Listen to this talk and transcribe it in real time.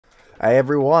Hey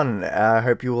everyone, I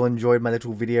hope you all enjoyed my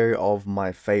little video of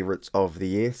my favorites of the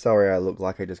year. Sorry I look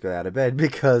like I just got out of bed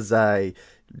because I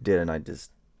didn't.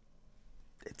 It's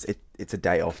a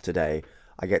day off today.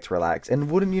 I get to relax.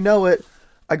 And wouldn't you know it,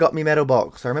 I got me metal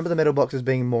box. I remember the metal box as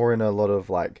being more in a lot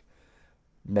of like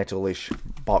metalish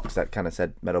box that kind of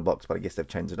said metal box, but I guess they've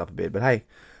changed it up a bit. But hey,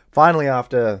 finally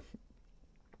after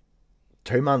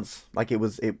 2 months,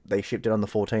 they shipped it on the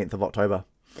 14th of October.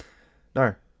 No,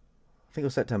 I think it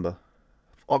was September.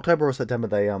 October or September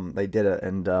they did it,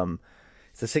 and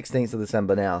it's the 16th of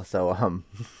December now, so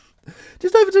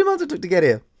just over 2 months it took to get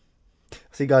here.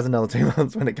 See you guys in another 2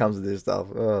 months when it comes to this stuff.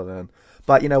 Oh man.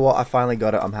 But you know what, I finally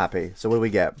got it. I'm happy. So what do we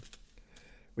get?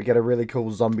 We get a really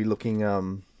cool zombie looking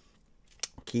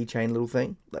keychain little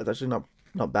thing. That's actually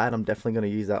not bad. I'm definitely going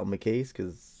to use that on my keys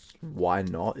because why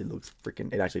not?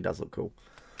 It actually does look cool.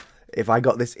 If I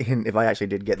actually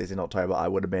did get this in October, I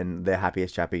would have been the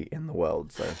happiest chappy in the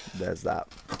world. So there's that.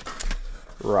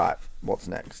 Right, what's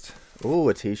next? Ooh,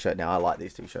 a t-shirt. Now I like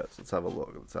these t-shirts. Let's have a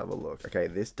look. Okay,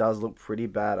 this does look pretty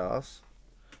badass.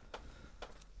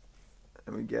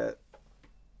 And we get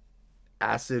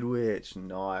Acid Witch.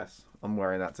 Nice. I'm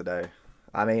wearing that today.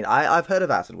 I mean, I've heard of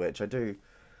Acid Witch.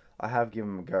 I have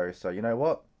given them a go. So you know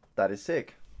what? That is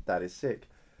sick.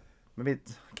 Maybe I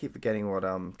keep forgetting what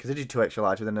because they do 2 extra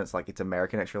large, but then it's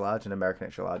American extra large, and American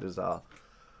extra larges are,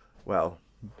 well,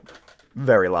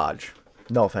 very large.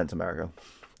 No offense, America,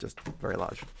 just very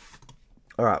large.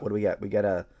 All right, what do we get? We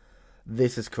get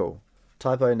this is cool,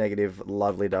 typo negative,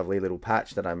 lovely dovely little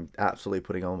patch that I'm absolutely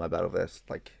putting on my battle vest.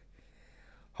 Like,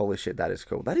 holy shit, that is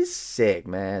cool. That is sick,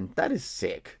 man. That is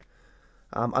sick.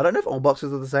 I don't know if all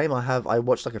boxes are the same. I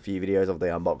watched like a few videos of the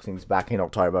unboxings back in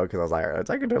October because I was like, oh, it's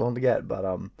taking too long to get, but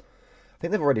I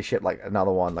think they've already shipped like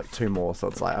another one, like 2 more, so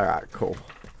it's like, alright, cool.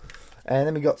 And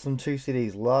then we got some 2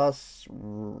 CDs. Last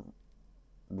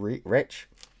Wretch,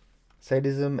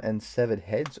 Sadism, and Severed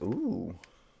Heads. Ooh.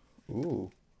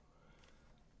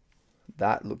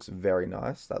 That looks very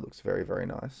nice. That looks very, very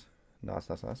nice. Nice.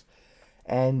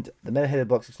 And the Meta-Headed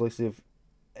Box exclusive,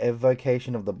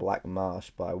 Evocation of the Black Marsh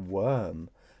by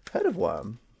Worm. Heard of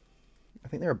Worm? I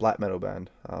think they're a black metal band.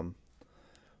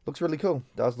 Looks really cool.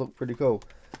 Does look pretty cool.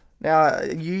 Now,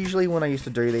 usually when I used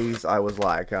to do these, I was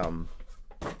like,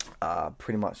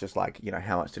 pretty much just like, you know,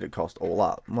 how much did it cost all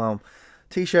up? Well,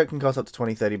 t-shirt can cost up to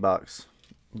 20, 30 bucks.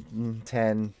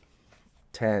 10.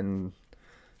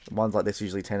 Ones like this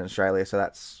usually 10 in Australia, so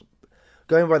that's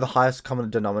going by the highest common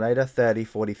denominator, 30,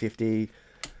 40, 50.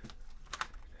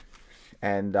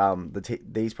 And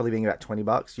these probably being about 20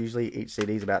 bucks. Usually each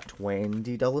CD is about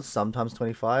 $20, sometimes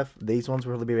 25. These ones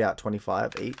will probably be about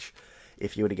 25 each.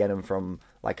 If you were to get them from,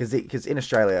 like, because in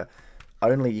Australia,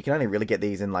 you can only really get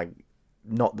these in, like,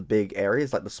 not the big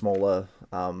areas, like the smaller,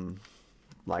 the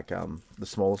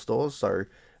smaller stores. So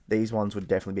these ones would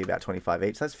definitely be about 25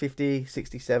 each. So that's 50,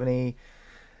 60, 70,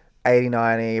 80,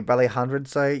 90, probably 100.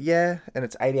 So yeah, and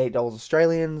it's $88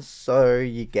 Australian. So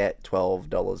you get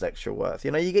 $12 extra worth.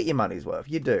 You know, you get your money's worth.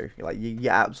 You do. Like, you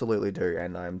absolutely do.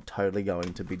 And I'm totally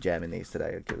going to be jamming these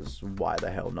today because why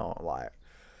the hell not? Like,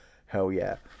 hell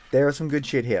yeah. There are some good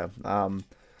shit here.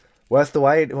 Worth the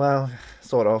wait? Well,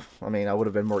 sort of. I mean, I would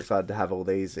have been more excited to have all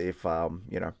these if,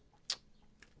 you know,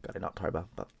 got in October.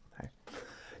 But hey,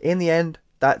 in the end,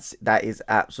 that is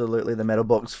absolutely the metal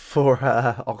box for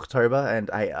October, and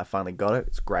hey, I finally got it.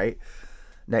 It's great.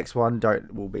 Next one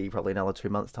will be probably another 2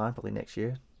 months time, probably next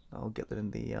year. I'll get that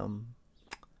in the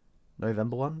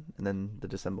November one, and then the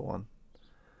December one.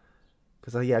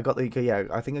 Because I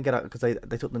think I get it because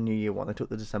they took the New Year one, they took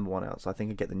the December one out, so I think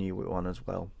I get the New Year one as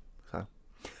well. So,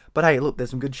 but hey, look,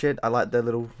 there's some good shit. I like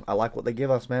what they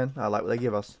give us, man. I like what they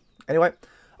give us. Anyway,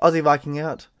 Aussie Viking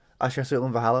out. I shall see you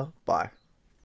in Valhalla. Bye.